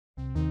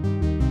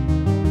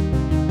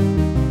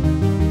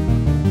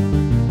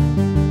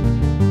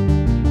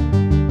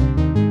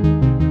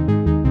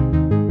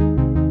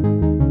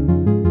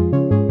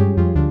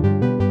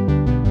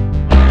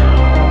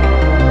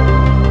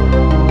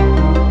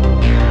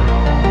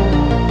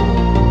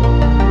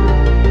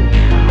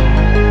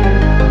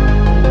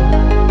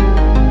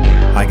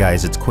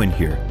guys, it's Quinn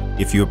here.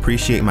 If you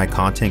appreciate my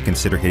content,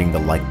 consider hitting the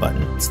like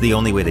button. It's the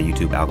only way the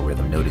YouTube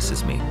algorithm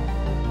notices me.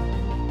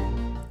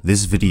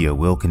 This video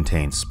will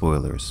contain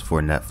spoilers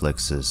for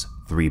Netflix's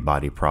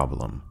Three-Body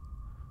Problem.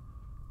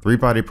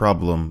 Three-Body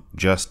Problem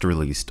just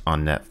released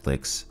on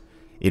Netflix.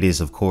 It is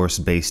of course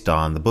based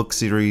on the book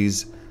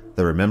series,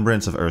 The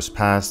Remembrance of Earth's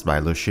Past by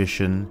Liu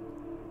Cixin.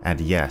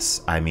 And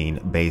yes, I mean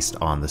based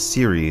on the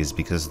series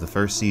because the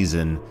first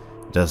season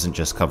doesn't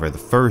just cover the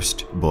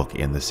first book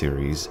in the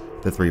series,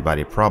 The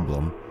Three-Body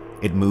Problem.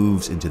 It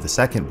moves into the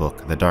second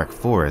book, The Dark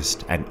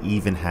Forest, and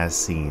even has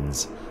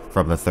scenes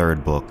from the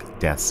third book,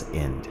 Death's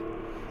End.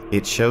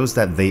 It shows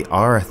that they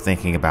are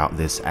thinking about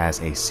this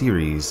as a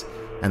series,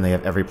 and they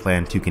have every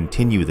plan to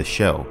continue the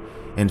show.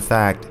 In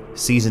fact,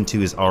 Season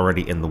 2 is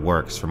already in the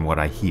works from what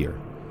I hear.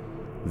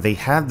 They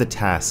had the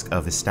task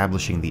of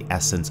establishing the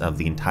essence of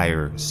the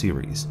entire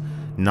series,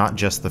 not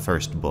just the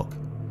first book.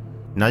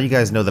 Now you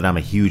guys know that I'm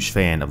a huge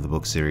fan of the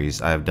book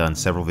series. I have done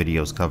several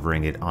videos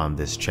covering it on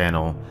this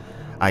channel.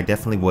 I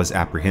definitely was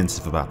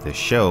apprehensive about this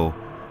show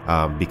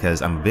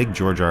because I'm a big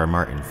George R.R.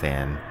 Martin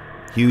fan,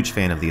 huge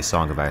fan of the A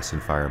Song of Ice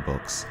and Fire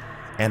books,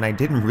 and I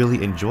didn't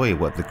really enjoy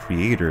what the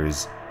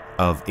creators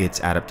of its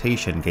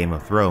adaptation, Game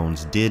of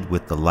Thrones, did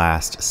with the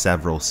last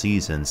several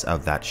seasons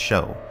of that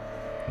show.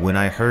 When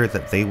I heard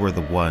that they were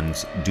the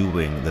ones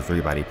doing The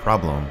Three-Body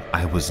Problem,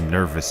 I was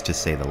nervous to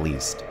say the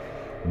least,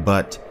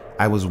 but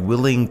I was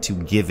willing to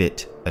give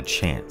it a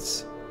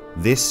chance.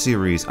 This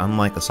series,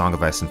 unlike A Song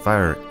of Ice and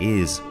Fire,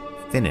 is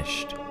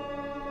finished.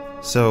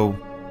 So,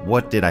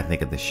 what did I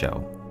think of this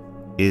show?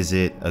 Is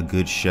it a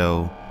good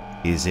show?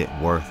 Is it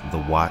worth the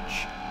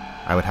watch?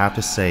 I would have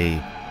to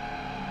say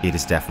it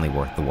is definitely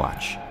worth the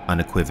watch,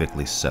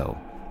 unequivocally so.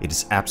 It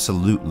is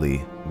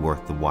absolutely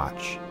worth the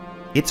watch.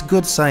 It's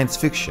good science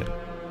fiction,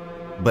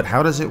 but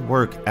how does it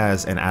work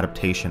as an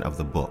adaptation of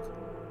the book?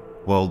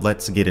 Well,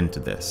 let's get into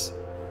this.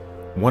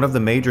 One of the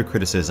major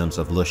criticisms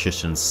of Liu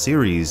Cixin's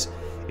series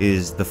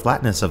is the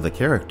flatness of the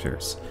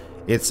characters.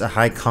 It's a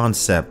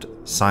high-concept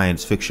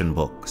science fiction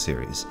book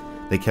series.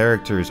 The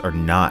characters are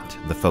not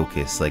the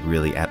focus, like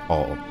really at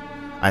all.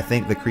 I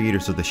think the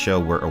creators of the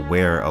show were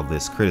aware of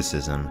this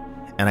criticism,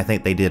 and I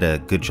think they did a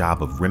good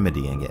job of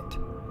remedying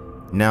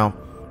it. Now,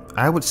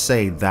 I would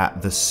say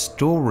that the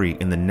story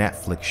in the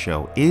Netflix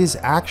show is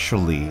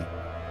actually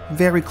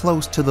very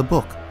close to the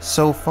book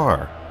so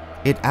far.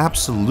 It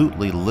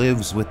absolutely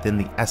lives within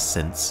the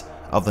essence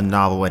of the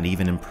novel and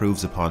even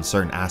improves upon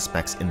certain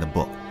aspects in the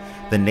book.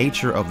 The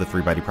nature of the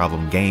Three-Body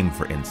Problem game,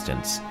 for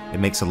instance,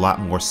 it makes a lot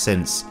more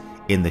sense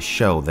in the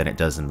show than it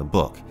does in the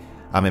book.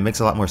 It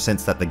makes a lot more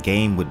sense that the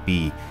game would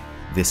be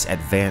this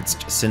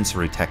advanced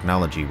sensory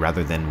technology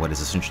rather than what is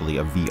essentially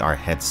a VR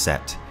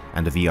headset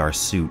and a VR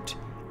suit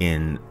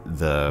in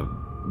the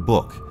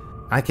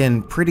book. I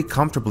can pretty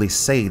comfortably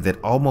say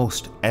that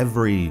almost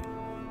every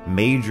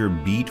major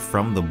beat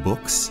from the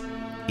books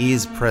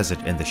is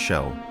present in the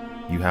show.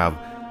 You have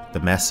the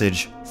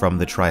message from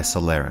the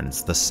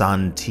Trisolarans, the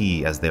San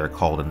Ti as they are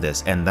called in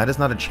this, and that is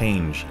not a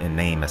change in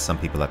name as some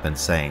people have been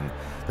saying.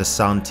 The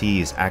San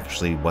Ti is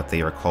actually what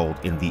they are called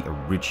in the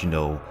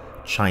original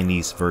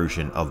Chinese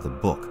version of the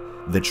book.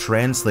 The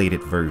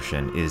translated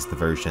version is the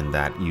version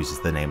that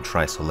uses the name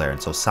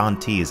Trisolaran, so San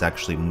Ti is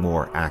actually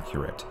more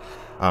accurate.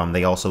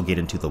 They also get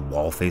into the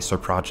Wall Facer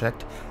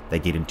project, they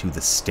get into the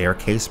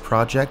Staircase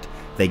project,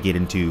 they get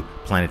into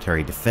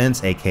planetary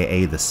defense,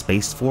 aka the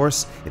Space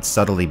Force, it's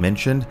subtly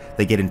mentioned,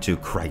 they get into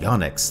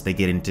cryonics, they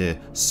get into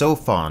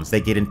sophons,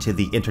 they get into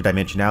the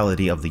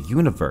interdimensionality of the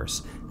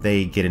universe,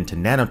 they get into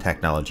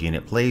nanotechnology, and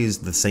it plays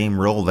the same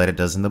role that it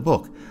does in the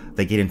book.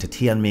 They get into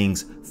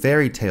Tianming's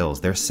fairy tales,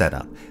 their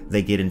setup,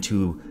 they get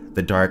into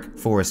the Dark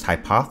Forest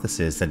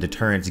hypothesis and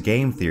deterrence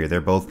game theory.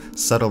 They're both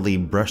subtly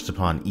brushed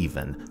upon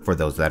even, for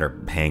those that are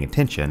paying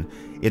attention.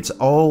 It's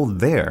all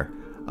there.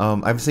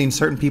 I've seen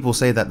certain people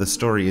say that the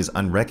story is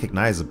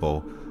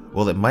unrecognizable.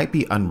 Well, it might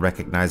be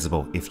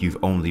unrecognizable if you've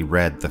only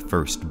read the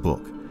first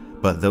book.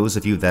 But those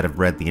of you that have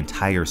read the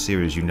entire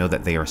series, you know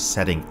that they are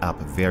setting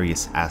up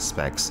various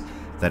aspects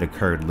that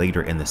occurred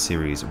later in the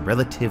series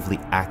relatively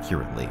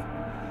accurately.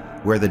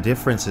 Where the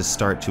differences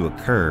start to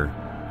occur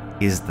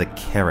is the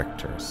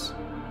characters.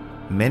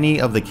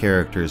 Many of the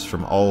characters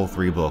from all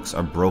three books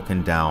are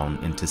broken down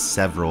into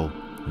several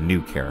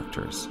new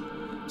characters.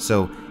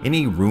 So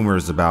any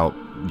rumors about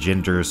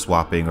gender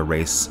swapping or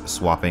race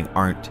swapping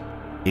aren't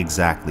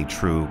exactly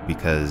true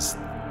because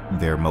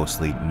they're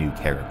mostly new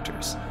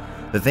characters.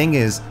 The thing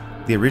is,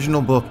 the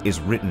original book is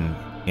written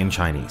in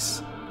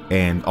Chinese,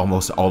 and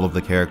almost all of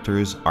the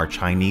characters are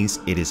Chinese.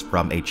 It is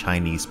from a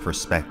Chinese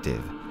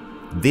perspective.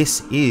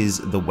 This is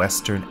the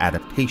Western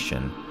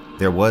adaptation.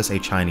 There was a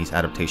Chinese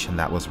adaptation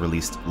that was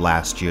released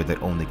last year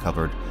that only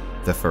covered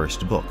the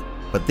first book.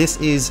 But this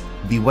is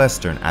the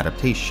Western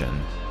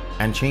adaptation,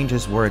 and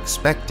changes were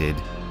expected,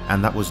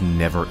 and that was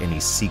never any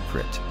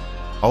secret.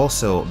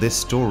 Also, this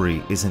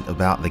story isn't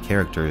about the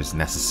characters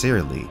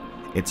necessarily,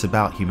 it's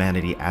about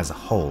humanity as a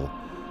whole.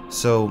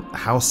 So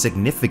how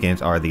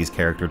significant are these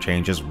character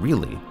changes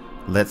really?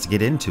 Let's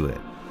get into it.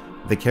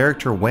 The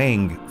character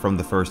Wang from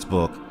the first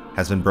book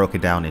has been broken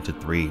down into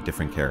 3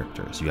 different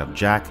characters. You have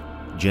Jack,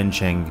 Jin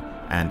Cheng,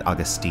 and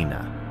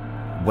Augustina.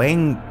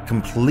 Wang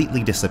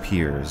completely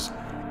disappears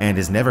and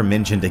is never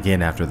mentioned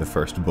again after the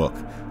first book,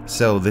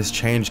 so this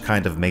change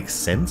kind of makes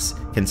sense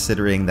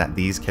considering that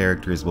these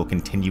characters will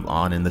continue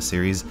on in the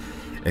series,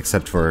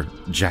 except for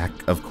Jack,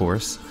 of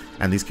course,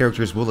 and these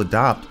characters will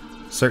adopt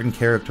certain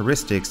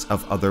characteristics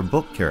of other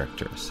book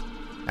characters.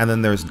 And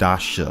then there's Da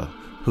Shi,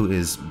 who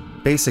is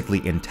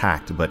basically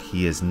intact, but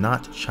he is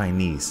not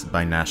Chinese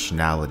by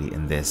nationality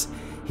in this.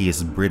 He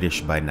is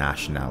British by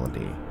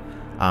nationality.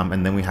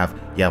 And then we have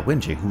Ya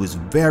Wenjie, who is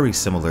very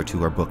similar to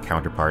her book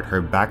counterpart.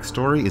 Her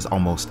backstory is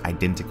almost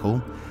identical,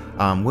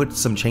 with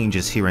some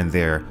changes here and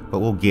there, but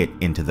we'll get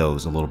into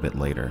those a little bit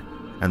later.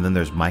 And then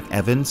there's Mike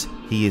Evans.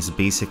 He is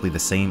basically the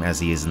same as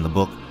he is in the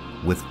book,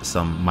 with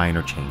some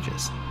minor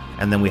changes.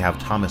 And then we have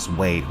Thomas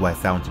Wade, who I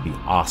found to be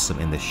awesome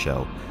in this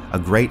show. A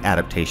great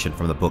adaptation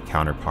from the book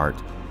counterpart.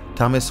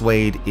 Thomas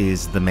Wade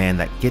is the man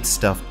that gets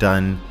stuff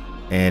done,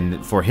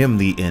 and for him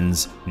the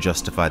ends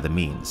justify the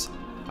means.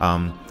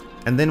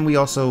 And then we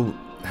also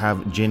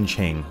have Jin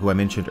Cheng, who I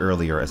mentioned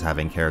earlier as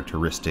having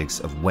characteristics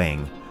of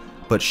Wang,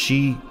 but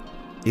she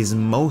is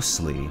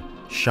mostly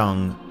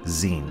Shang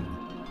Xin.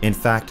 In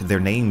fact, their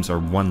names are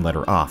 1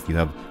 letter off. You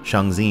have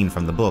Shang Xin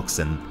from the books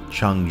and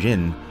Shang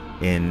Jin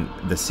in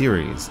the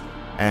series,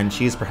 and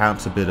she is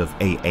perhaps a bit of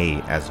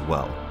AA as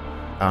well.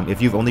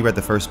 If you've only read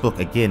the first book,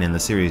 again in the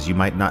series, you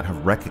might not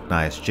have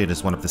recognized Jin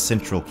as one of the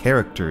central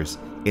characters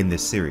in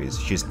this series.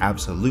 She's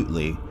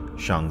absolutely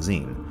Shang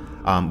Xin.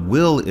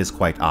 Will is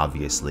quite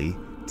obviously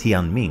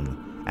Tianming,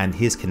 and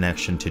his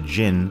connection to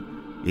Jin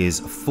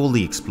is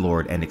fully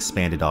explored and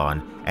expanded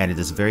on, and it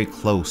is very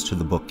close to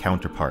the book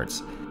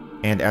counterparts.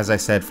 And as I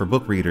said, for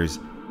book readers,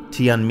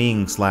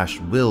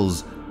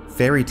 Tianming/Will's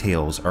fairy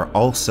tales are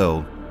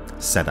also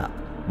set up.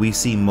 We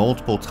see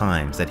multiple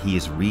times that he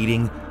is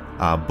reading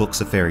books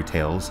of fairy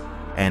tales,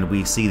 and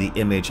we see the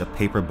image of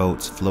paper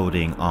boats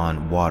floating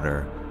on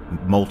water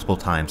multiple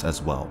times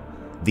as well.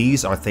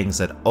 These are things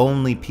that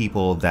only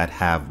people that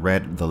have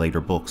read the later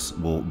books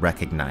will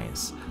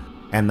recognize.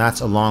 And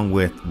that's along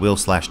with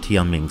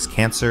Will/Tianming's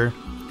cancer,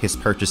 his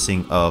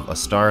purchasing of a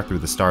star through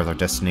the Stars Our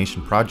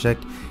Destination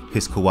project,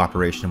 his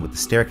cooperation with the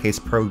Staircase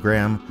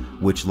program,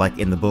 which like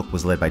in the book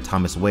was led by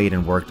Thomas Wade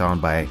and worked on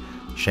by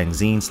Shang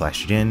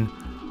Xin/Jin.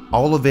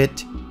 All of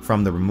it,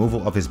 from the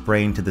removal of his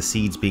brain to the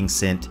seeds being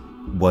sent,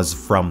 was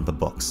from the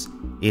books.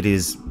 It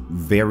is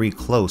very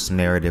close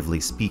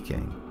narratively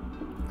speaking.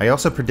 I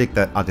also predict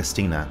that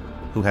Augustina,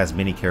 who has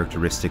many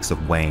characteristics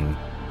of Wang,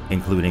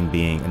 including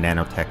being a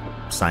nanotech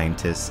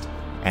scientist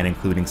and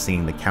including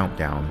seeing the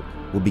countdown,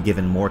 will be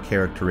given more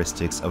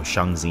characteristics of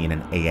Shang Xin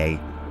and AA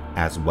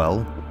as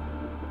well.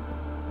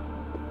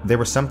 There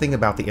was something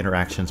about the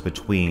interactions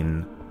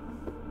between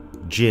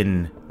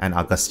Jin and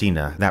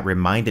Augustina that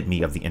reminded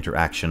me of the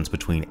interactions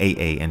between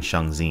AA and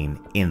Shang Xin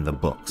in the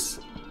books.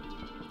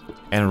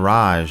 And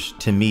Raj,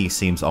 to me,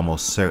 seems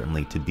almost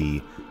certainly to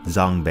be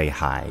Zhang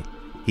Beihai.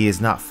 He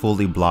is not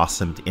fully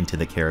blossomed into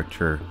the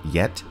character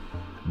yet,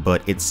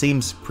 but it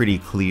seems pretty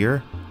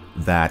clear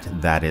that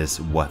that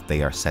is what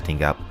they are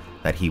setting up,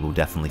 that he will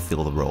definitely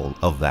fill the role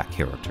of that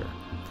character.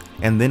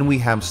 And then we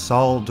have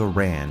Saul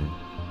Duran,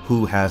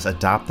 who has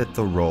adopted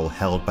the role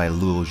held by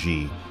Luo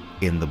Ji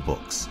in the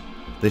books.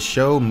 The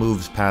show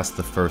moves past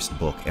the first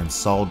book, and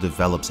Saul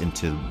develops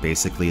into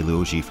basically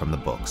Luo Ji from the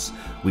books.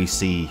 We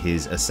see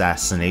his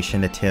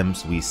assassination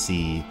attempts, we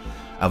see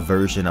a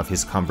version of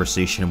his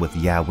conversation with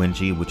Ya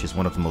Wenjie, which is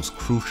one of the most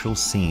crucial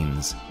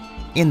scenes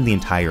in the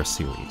entire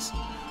series.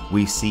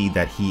 We see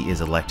that he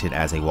is elected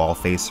as a wall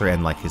facer,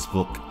 and like his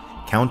book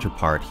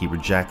counterpart, he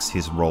rejects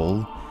his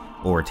role,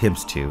 or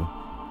attempts to.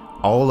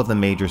 All of the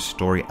major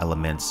story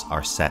elements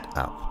are set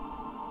up.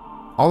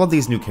 All of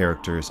these new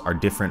characters are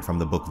different from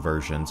the book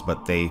versions,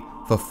 but they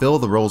fulfill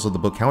the roles of the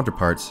book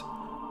counterparts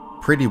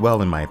pretty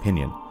well in my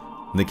opinion.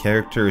 The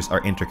characters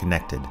are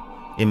interconnected.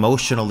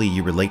 Emotionally,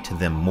 you relate to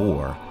them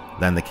more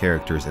than the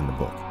characters in the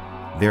book.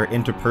 Their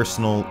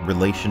interpersonal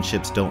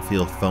relationships don't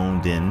feel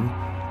phoned in,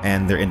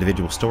 and their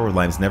individual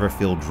storylines never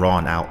feel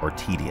drawn out or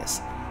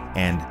tedious,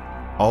 and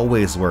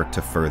always work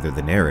to further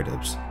the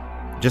narratives.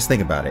 Just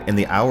think about it. In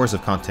the hours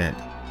of content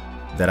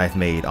that I've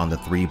made on the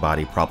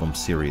 3-Body Problem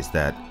series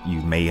that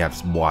you may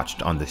have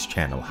watched on this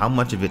channel, how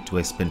much of it do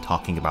I spend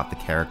talking about the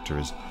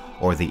characters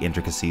or the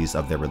intricacies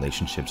of their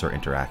relationships or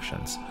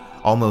interactions?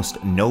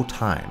 Almost no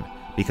time,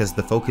 because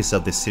the focus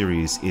of this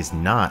series is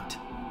not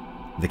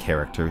the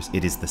characters,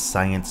 it is the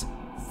science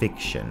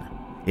fiction.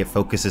 It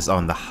focuses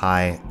on the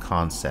high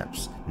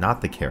concepts,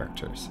 not the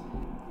characters.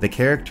 The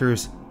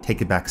characters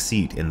take a back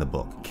seat in the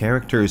book.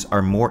 Characters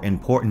are more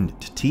important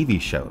to TV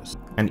shows.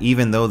 And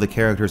even though the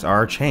characters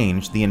are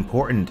changed, the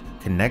important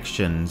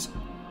connections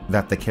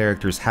that the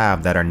characters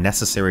have that are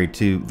necessary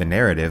to the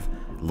narrative,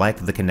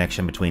 like the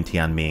connection between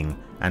Tianming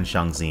and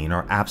Shang Xin,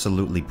 are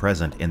absolutely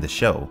present in the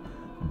show.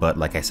 But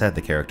like I said,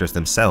 the characters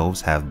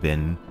themselves have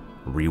been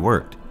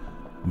reworked.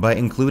 By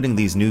including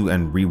these new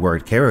and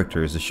reworked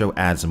characters, the show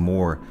adds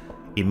more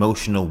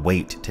emotional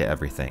weight to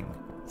everything.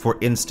 For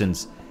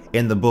instance,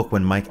 In the book,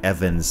 when Mike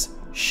Evans'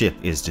 ship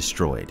is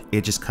destroyed,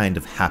 it just kind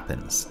of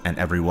happens and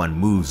everyone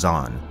moves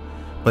on.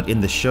 But in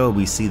the show,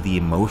 we see the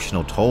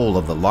emotional toll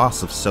of the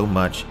loss of so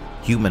much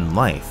human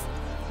life.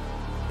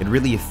 It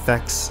really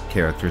affects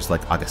characters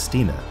like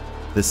Augustina.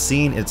 The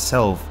scene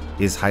itself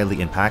is highly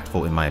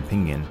impactful in my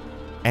opinion,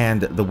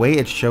 and the way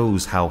it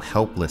shows how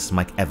helpless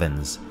Mike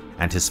Evans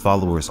and his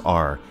followers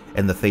are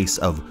in the face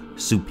of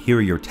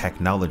superior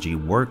technology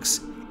works,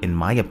 in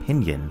my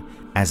opinion,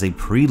 as a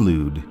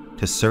prelude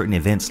to certain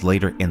events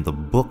later in the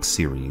book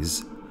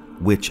series,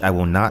 which I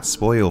will not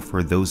spoil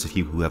for those of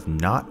you who have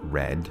not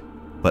read,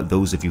 but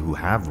those of you who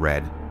have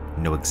read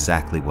know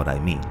exactly what I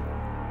mean.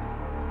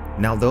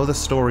 Now, though the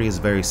story is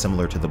very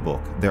similar to the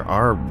book, there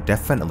are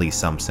definitely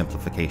some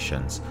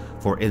simplifications.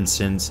 For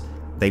instance,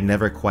 they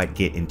never quite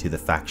get into the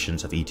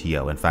factions of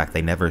ETO. In fact,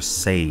 they never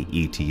say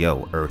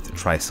ETO, Earth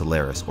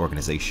Tri-Solaris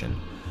Organization,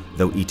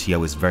 though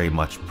ETO is very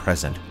much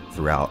present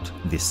throughout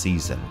this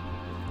season.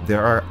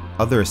 There are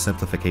other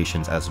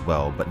simplifications as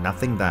well, but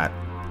nothing that,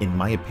 in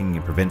my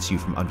opinion, prevents you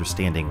from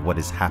understanding what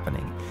is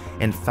happening.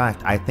 In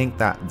fact, I think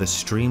that the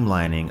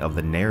streamlining of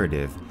the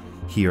narrative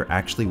here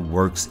actually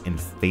works in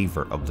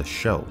favor of the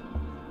show.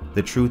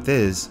 The truth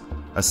is,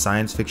 a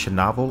science fiction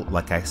novel,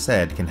 like I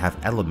said, can have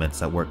elements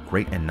that work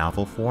great in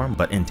novel form,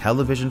 but in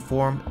television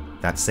form,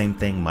 that same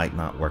thing might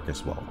not work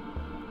as well.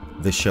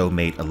 The show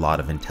made a lot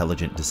of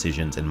intelligent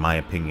decisions, in my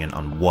opinion,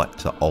 on what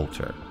to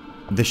alter.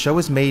 The show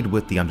is made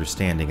with the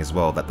understanding as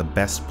well that the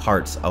best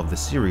parts of the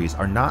series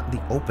are not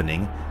the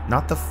opening,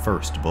 not the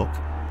first book.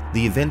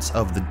 The events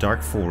of the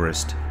Dark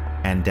Forest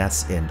and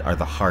Death's End are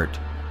the heart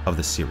of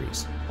the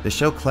series. The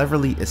show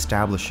cleverly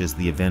establishes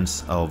the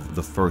events of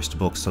the first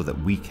book so that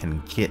we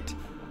can get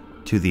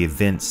to the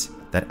events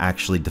that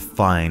actually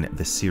define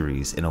the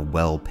series in a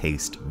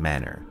well-paced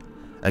manner.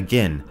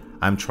 Again,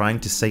 I'm trying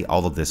to say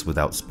all of this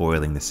without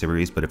spoiling the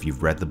series, but if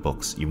you've read the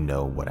books, you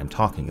know what I'm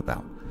talking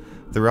about.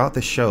 Throughout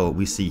the show,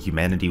 we see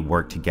humanity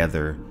work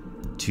together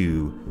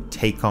to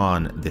take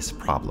on this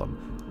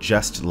problem,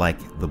 just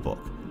like the book.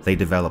 They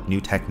develop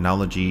new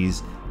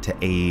technologies to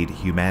aid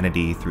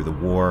humanity through the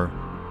war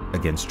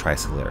against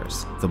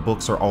Tri-Solaris. The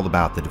books are all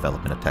about the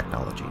development of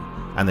technology,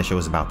 and the show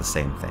is about the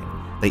same thing.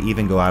 They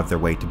even go out of their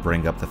way to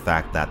bring up the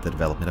fact that the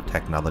development of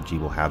technology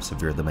will have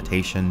severe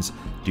limitations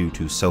due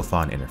to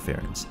Sophon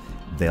interference.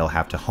 They'll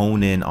have to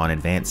hone in on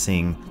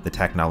advancing the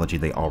technology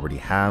they already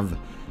have,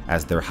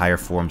 as their higher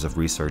forms of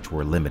research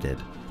were limited.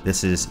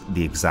 This is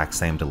the exact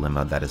same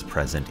dilemma that is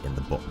present in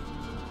the book.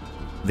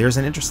 There's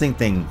an interesting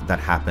thing that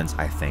happens,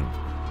 I think.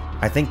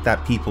 I think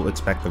that people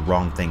expect the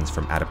wrong things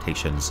from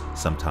adaptations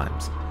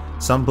sometimes.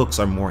 Some books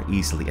are more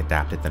easily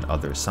adapted than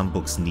others. Some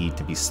books need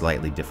to be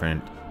slightly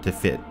different to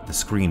fit the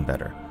screen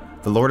better.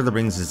 The Lord of the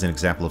Rings is an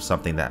example of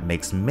something that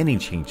makes many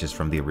changes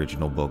from the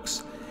original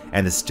books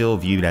and is still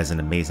viewed as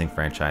an amazing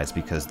franchise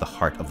because the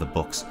heart of the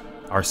books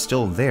are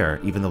still there,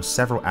 even though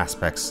several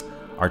aspects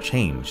are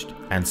changed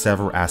and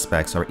several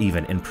aspects are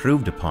even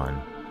improved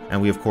upon. And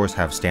we of course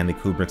have Stanley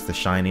Kubrick's The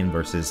Shining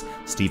versus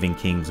Stephen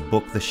King's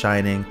book The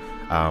Shining,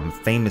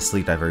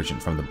 famously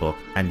divergent from the book,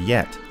 and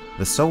yet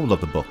the soul of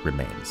the book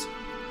remains.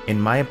 In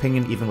my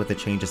opinion, even with the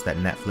changes that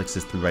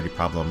Netflix's three-body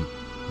problem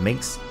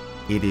makes,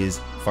 it is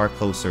far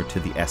closer to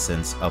the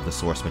essence of the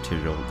source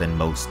material than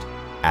most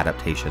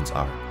adaptations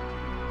are.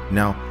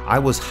 Now, I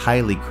was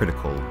highly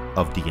critical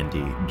of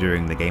D&D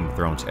during the Game of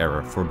Thrones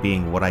era for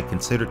being what I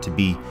consider to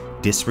be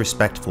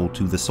disrespectful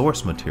to the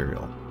source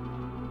material.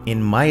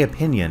 In my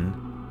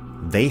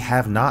opinion, they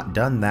have not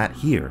done that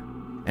here,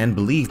 and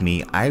believe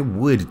me, I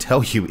would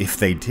tell you if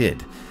they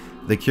did.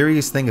 The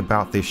curious thing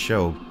about this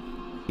show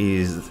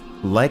is,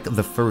 like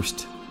the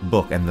first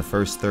book and the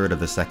first third of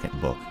the second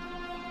book,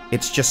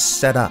 it's just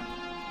set up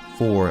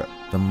for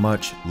the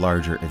much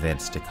larger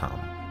events to come.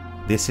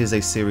 This is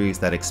a series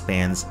that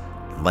expands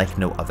like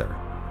no other.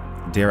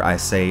 Dare I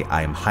say,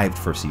 I am hyped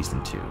for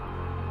season 2.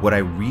 What I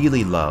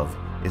really love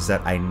is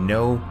that I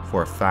know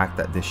for a fact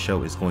that this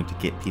show is going to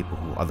get people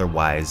who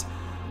otherwise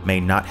may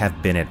not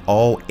have been at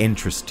all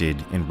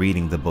interested in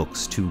reading the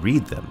books to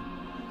read them.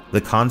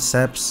 The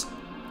concepts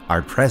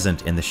are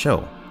present in the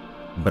show,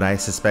 but I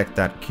suspect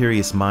that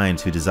curious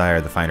minds who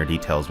desire the finer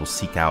details will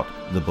seek out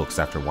the books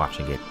after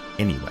watching it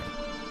anyway.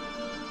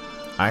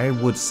 I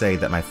would say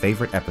that my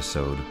favorite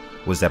episode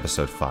was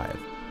episode 5.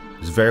 It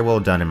was very well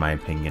done in my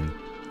opinion.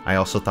 I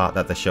also thought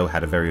that the show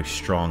had a very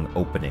strong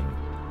opening.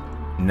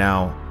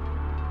 Now,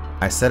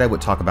 I said I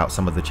would talk about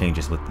some of the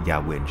changes with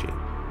Yawenji.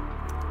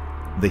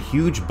 The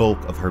huge bulk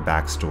of her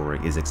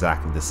backstory is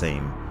exactly the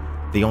same.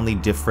 The only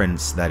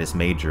difference that is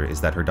major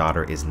is that her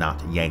daughter is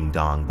not Yang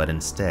Dong, but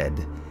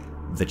instead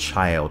the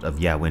child of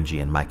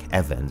Yawenji and Mike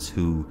Evans,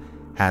 who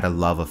had a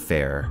love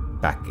affair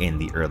back in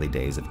the early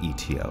days of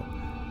ETO.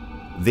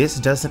 This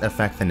doesn't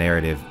affect the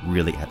narrative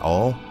really at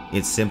all,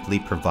 it simply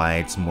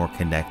provides more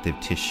connective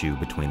tissue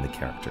between the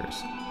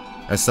characters.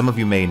 As some of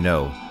you may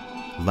know,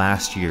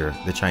 last year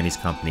the Chinese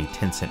company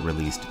Tencent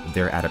released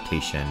their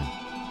adaptation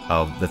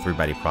of The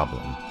Three-Body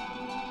Problem.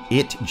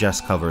 It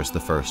just covers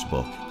the first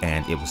book,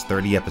 and it was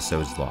 30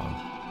 episodes long.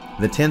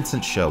 The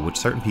Tencent show, which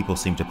certain people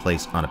seem to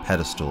place on a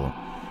pedestal,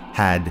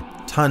 had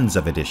tons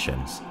of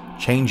additions,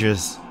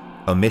 changes,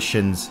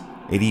 omissions.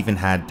 It even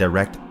had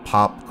direct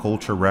pop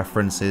culture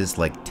references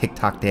like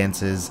TikTok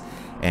dances,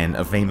 and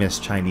a famous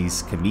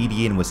Chinese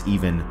comedian was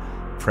even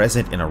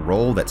present in a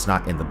role that's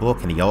not in the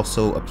book, and he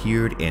also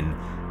appeared in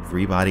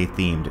three-body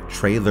themed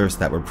trailers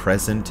that were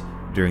present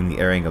during the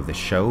airing of the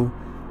show.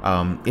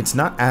 It's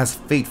not as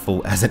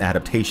faithful as an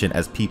adaptation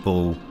as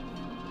people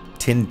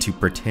tend to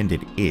pretend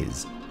it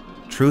is.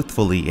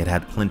 Truthfully, it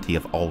had plenty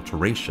of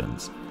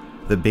alterations.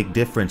 The big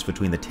difference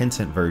between the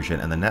Tencent version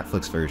and the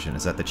Netflix version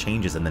is that the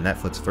changes in the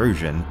Netflix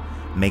version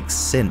make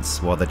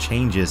sense, while the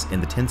changes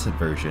in the Tencent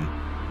version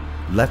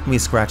left me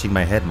scratching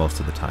my head most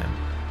of the time.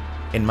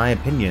 In my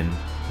opinion,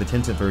 the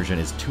Tencent version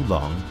is too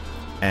long,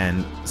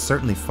 and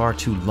certainly far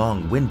too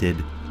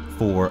long-winded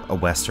for a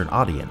Western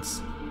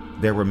audience.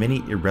 There were many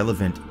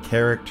irrelevant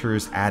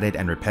characters added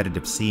and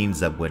repetitive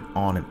scenes that went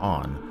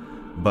on,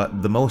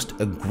 but the most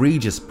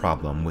egregious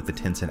problem with the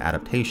Tencent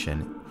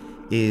adaptation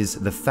is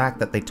the fact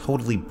that they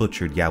totally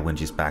butchered Yao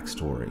Wenji's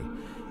backstory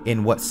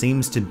in what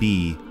seems to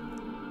be,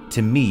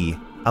 to me,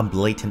 a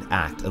blatant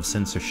act of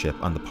censorship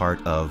on the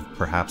part of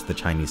perhaps the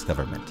Chinese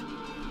government.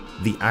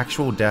 The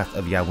actual death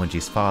of Yao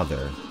Wenji's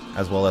father,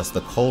 as well as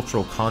the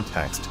cultural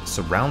context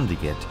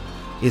surrounding it,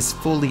 is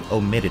fully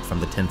omitted from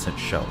the Tencent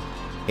show,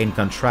 in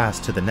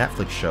contrast to the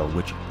Netflix show,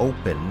 which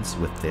opens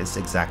with this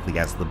exactly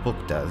as the book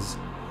does,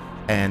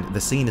 and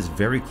the scene is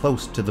very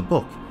close to the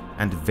book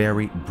and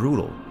very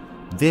brutal.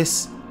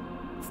 This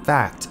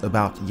fact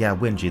about Yao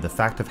Wenji, the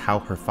fact of how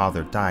her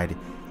father died,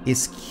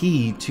 is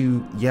key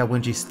to Yao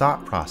Wenji's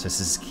thought process,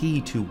 is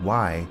key to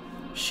why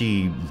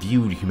she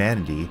viewed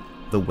humanity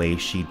the way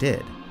she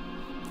did.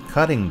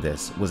 Cutting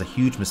this was a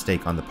huge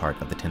mistake on the part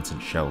of the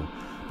Tencent show,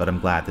 but I'm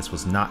glad this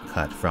was not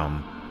cut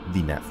from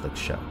the Netflix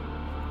show.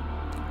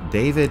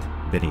 David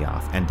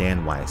Benioff and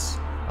Dan Weiss,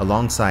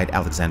 alongside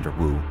Alexander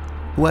Wu,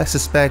 who I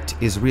suspect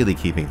is really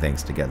keeping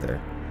things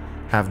together,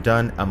 have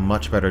done a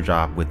much better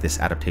job with this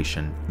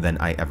adaptation than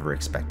I ever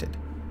expected.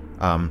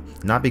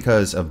 Not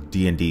because of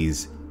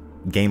D&D's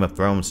Game of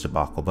Thrones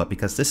debacle, but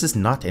because this is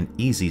not an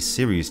easy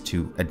series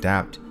to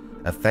adapt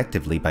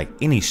effectively by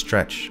any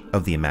stretch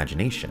of the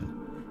imagination.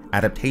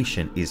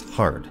 Adaptation is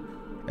hard.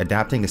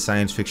 Adapting a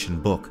science fiction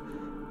book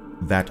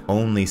that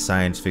only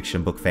science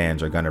fiction book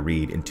fans are going to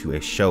read into a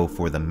show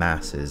for the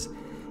masses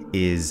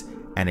is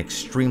an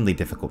extremely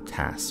difficult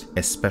task,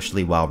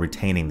 especially while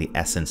retaining the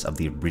essence of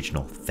the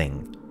original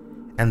thing.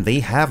 And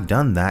they have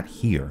done that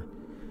here.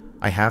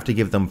 I have to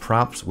give them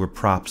props where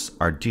props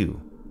are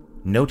due.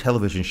 No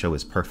television show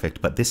is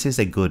perfect, but this is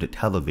a good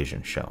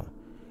television show.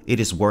 It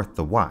is worth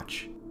the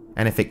watch.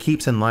 And if it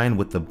keeps in line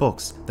with the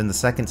books, then the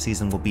second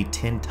season will be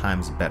 10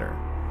 times better.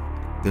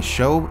 The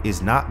show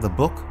is not the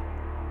book,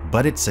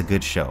 but it's a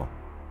good show.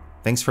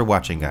 Thanks for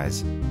watching,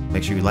 guys.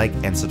 Make sure you like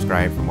and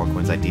subscribe for more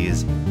Quinn's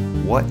ideas.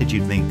 What did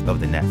you think of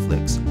the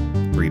Netflix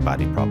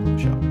Three-Body Problem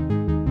show?